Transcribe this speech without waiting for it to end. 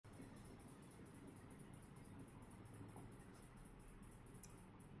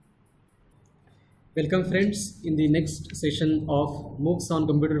Welcome friends in the next session of MOOCs on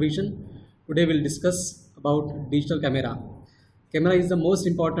computer vision. Today we'll discuss about digital camera. Camera is the most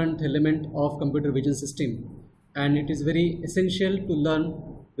important element of computer vision system and it is very essential to learn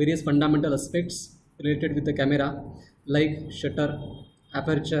various fundamental aspects related with the camera like shutter,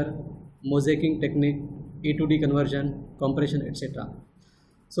 aperture, mosaicing technique, A to D conversion, compression, etc.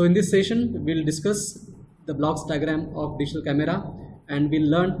 So in this session we'll discuss the blocks diagram of digital camera and we'll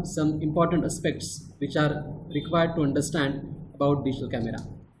learn some important aspects which are required to understand about digital camera.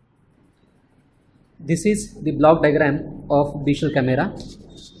 This is the block diagram of digital camera.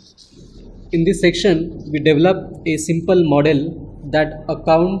 In this section, we develop a simple model that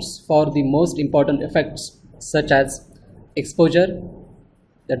accounts for the most important effects such as exposure,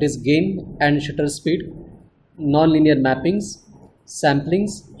 that is gain and shutter speed, non-linear mappings,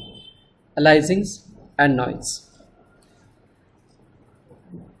 samplings, aliasings and noise.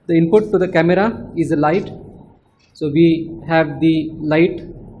 The input to the camera is the light. So we have the light,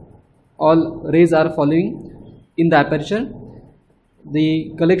 all rays are following in the aperture.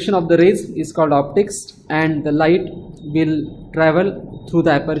 The collection of the rays is called optics and the light will travel through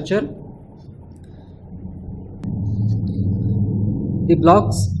the aperture. The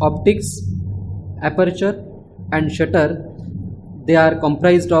blocks, optics, aperture and shutter, they are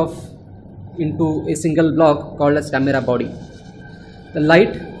comprised of into a single block called as camera body. The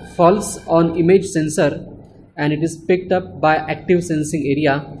light falls on image sensor and it is picked up by active sensing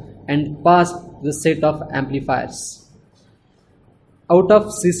area and passed the set of amplifiers. Out of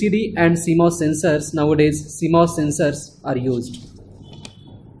CCD and CMOS sensors, nowadays CMOS sensors are used.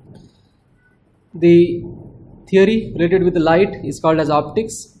 The theory related with the light is called as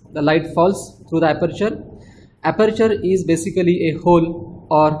optics. The light falls through the aperture. Aperture is basically a hole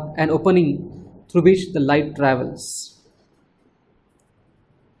or an opening through which the light travels.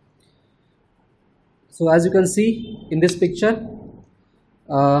 So as you can see in this picture,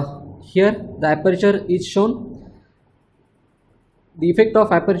 here the aperture is shown. The effect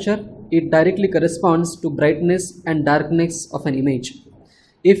of aperture, it directly corresponds to brightness and darkness of an image.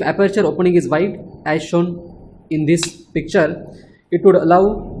 If aperture opening is wide as shown in this picture, it would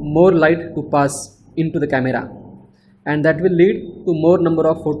allow more light to pass into the camera and that will lead to more number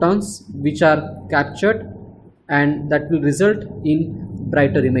of photons which are captured and that will result in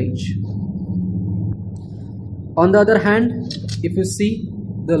brighter image. On the other hand, if you see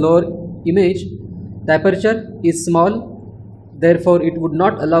the lower image, the aperture is small, therefore it would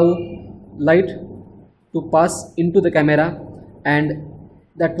not allow light to pass into the camera and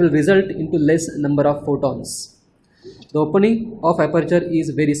that will result into less number of photons. The opening of aperture is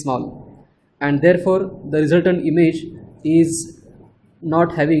very small and therefore the resultant image is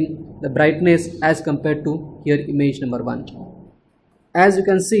not having the brightness as compared to here image number 1. As you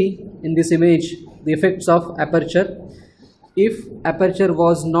can see in this image, the effects of aperture. If aperture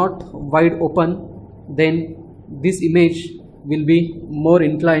was not wide open, then this image will be more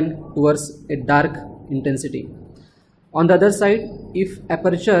inclined towards a dark intensity. On the other side, if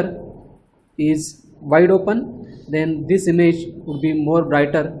aperture is wide open, then this image would be more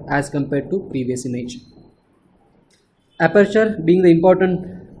brighter as compared to previous image. Aperture being the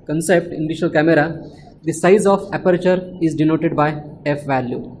important concept in digital camera, the size of aperture is denoted by f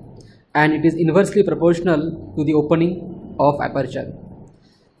value and it is inversely proportional to the opening of aperture.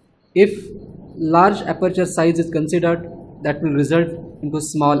 If large aperture size is considered, that will result into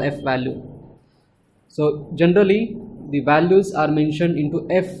small f value. So generally the values are mentioned into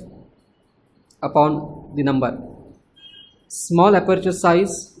f upon the number. Small aperture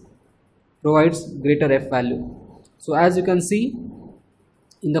size provides greater f value. So as you can see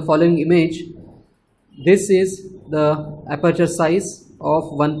in the following image, this is the aperture size of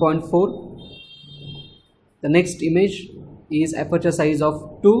 1.4. The next image is aperture size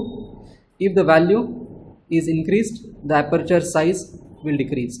of 2. If the value is increased, the aperture size will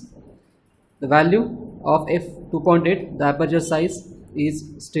decrease. The value of f2.8, the aperture size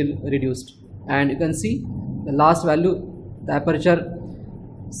is still reduced. And you can see the last value, the aperture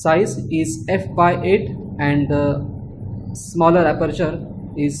size is f by 8 and the smaller aperture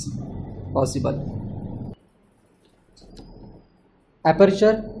is possible.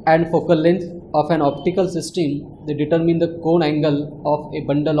 Aperture and focal length of an optical system, they determine the cone angle of a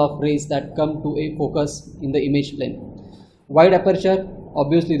bundle of rays that come to a focus in the image plane. Wide aperture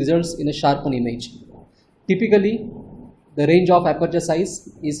obviously results in a sharpened image. Typically, the range of aperture size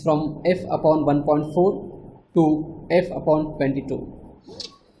is from f upon 1.4 to f upon 22.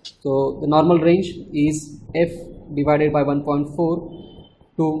 So the normal range is f divided by 1.4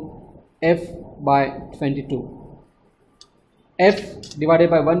 to f by 22. F divided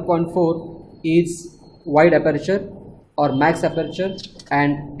by 1.4 is wide aperture or max aperture,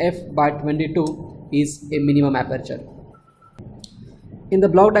 and f by 22 is a minimum aperture. In the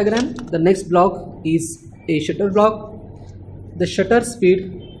block diagram, the next block is a shutter block. The shutter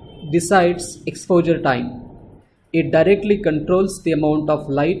speed decides exposure time. It directly controls the amount of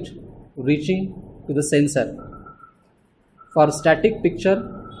light reaching to the sensor. For static picture,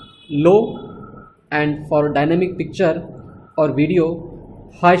 low, and for dynamic picture or video,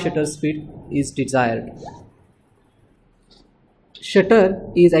 high shutter speed is desired. Shutter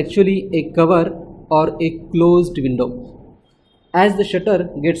is actually a cover or a closed window. As the shutter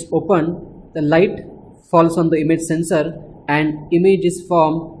gets opened, the light falls on the image sensor and image is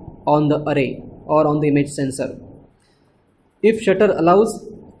formed on the array or on the image sensor. If shutter allows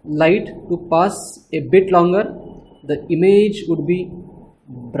light to pass a bit longer, the image would be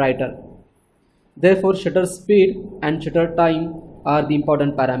brighter. Therefore, shutter speed and shutter time are the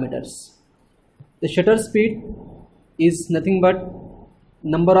important parameters. The shutter speed is nothing but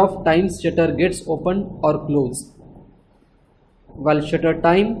number of times shutter gets opened or closed, while shutter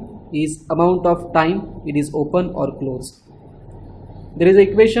time is amount of time it is open or closed. There is an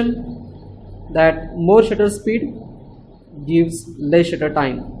equation that more shutter speed gives less shutter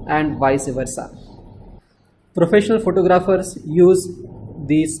time and vice versa. Professional photographers use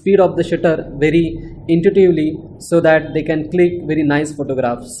the speed of the shutter very intuitively so that they can click very nice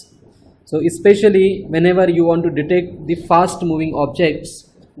photographs. So especially whenever you want to detect the fast moving objects,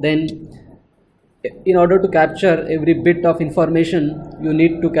 then in order to capture every bit of information, you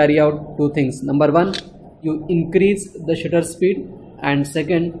need to carry out two things. Number one, you increase the shutter speed, and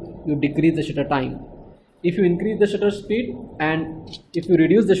second, you decrease the shutter time. If you increase the shutter speed and if you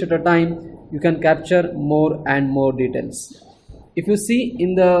reduce the shutter time, you can capture more and more details. If you see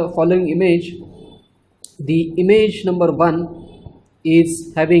in the following image, the image number 1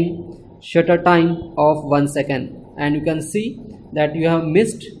 is having shutter time of 1 second, and you can see that you have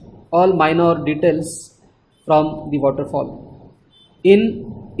missed all minor details from the waterfall. In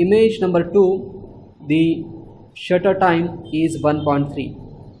image number 2, the shutter time is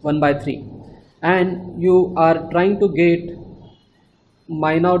 1/3, and you are trying to get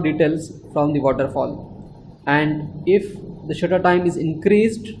minor details from the waterfall, and if the shutter time is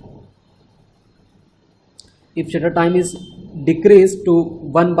increased, if shutter time is decreased to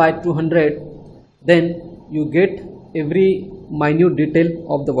 1/200, then you get every minute detail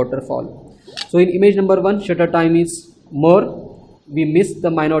of the waterfall. So in image number 1, shutter time is more, we miss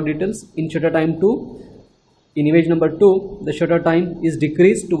the minor details. In shutter time 2, in image number 2, the shutter time is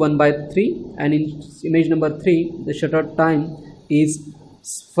decreased to 1/3, and in image number 3, the shutter time is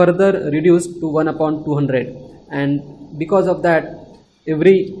further reduced to 1/200, and because of that,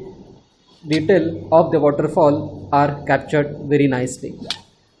 every detail of the waterfall are captured very nicely.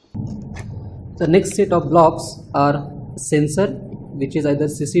 The next set of blocks are sensor, which is either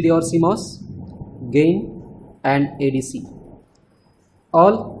CCD or CMOS, gain, and ADC.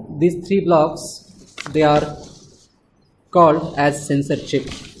 All these three blocks, they are called as sensor chip.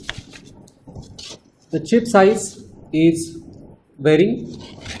 The chip size is varying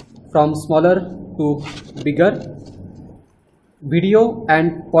from smaller to bigger. Video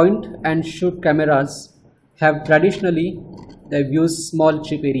and point and shoot cameras have traditionally they've used small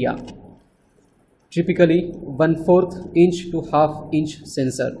chip area, typically 1/4 inch to 1/2 inch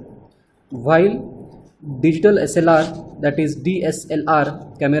sensor, while digital SLR, that is DSLR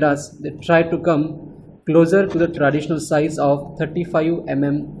cameras, they try to come closer to the traditional size of 35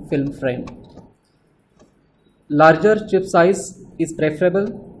 mm film frame. Larger chip size is preferable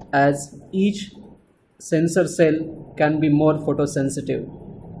as each sensor cell can be more photosensitive.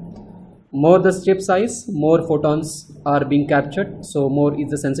 More the chip size, more photons are being captured, so more is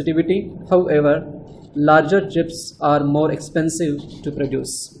the sensitivity. However, larger chips are more expensive to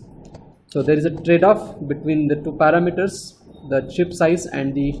produce. So there is a trade-off between the two parameters, the chip size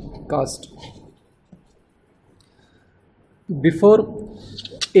and the cost. Before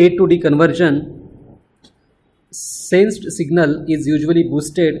A to D conversion, sensed signal is usually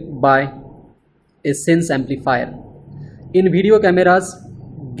boosted by a sense amplifier. In video cameras,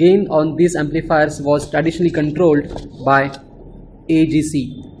 gain on these amplifiers was traditionally controlled by AGC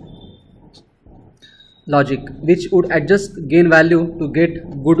logic, which would adjust gain value to get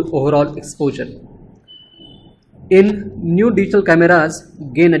good overall exposure. In new digital cameras,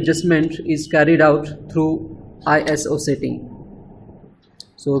 gain adjustment is carried out through ISO setting.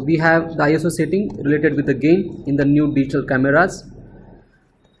 So we have the ISO setting related with the gain in the new digital cameras.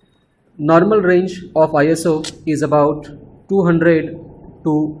 Normal range of ISO is about 200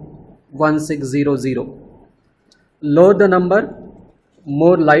 to 1600. Lower the number,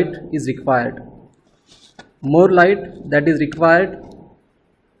 more light is required. More light that is required,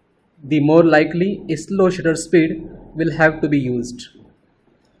 the more likely a slow shutter speed will have to be used.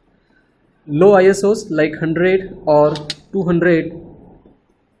 Low ISOs like 100 or 200,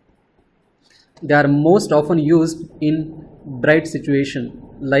 they are most often used in bright situation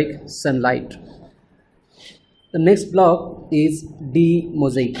like sunlight. The next block is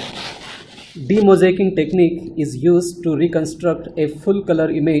demosaic. Demosaicing technique is used to reconstruct a full color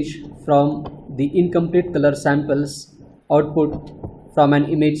image from the incomplete color samples output from an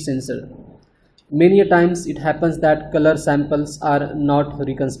image sensor. Many times it happens that color samples are not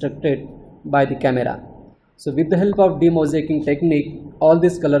reconstructed by the camera. So with the help of demosaicing technique, all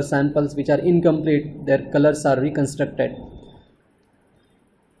these color samples which are incomplete, their colors are reconstructed.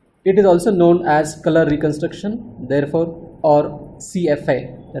 It is also known as color reconstruction, therefore, or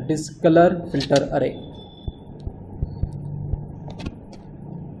CFA, that is color filter array.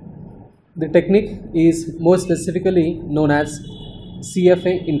 The technique is more specifically known as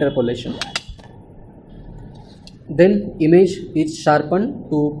CFA interpolation. Then image is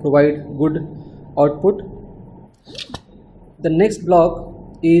sharpened to provide good output. The next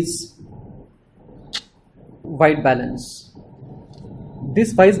block is white balance.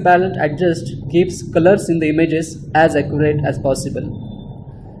 This white balance adjust keeps colors in the images as accurate as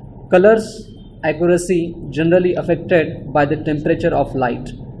possible. Colors accuracy generally affected by the temperature of light.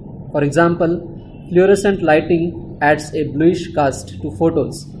 For example, fluorescent lighting adds a bluish cast to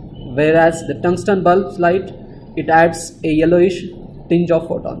photos, whereas the tungsten bulb light, it adds a yellowish tinge of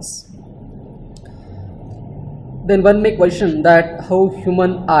photons. Then one may question that how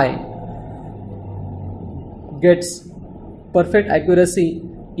human eye gets perfect accuracy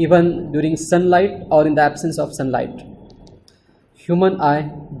even during sunlight or in the absence of sunlight. Human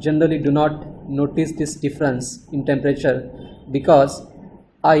eye generally do not notice this difference in temperature because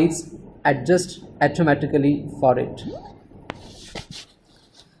eyes adjust automatically for it.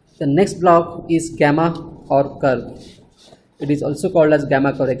 The next block is gamma or curve. It is also called as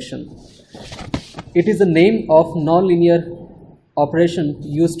gamma correction. It is the name of nonlinear operation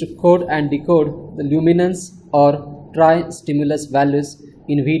used to code and decode the luminance or tri-stimulus values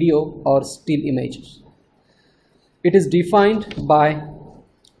in video or still images. It is defined by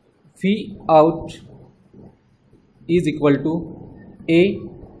V out is equal to A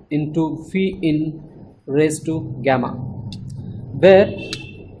into V in raised to gamma, where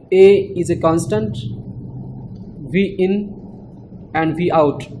A is a constant, V in and V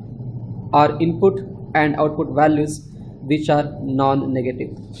out are input and output values which are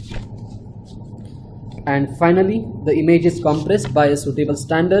non-negative. And finally, the image is compressed by a suitable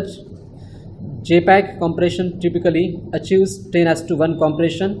standard. JPEG compression typically achieves 10:1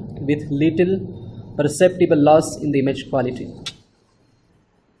 compression with little perceptible loss in the image quality.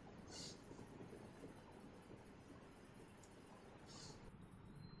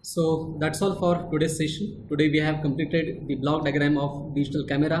 So that's all for today's session. Today we have completed the block diagram of digital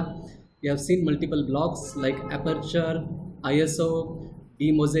camera. We have seen multiple blocks like aperture, ISO,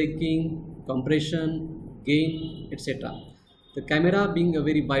 demosaicing, compression, gain, etc. The camera being a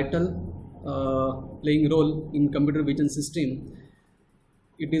very vital playing role in computer vision system,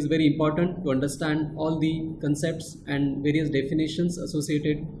 it is very important to understand all the concepts and various definitions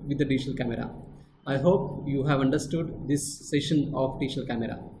associated with the digital camera. I hope you have understood this session of digital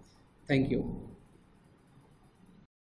camera. Thank you.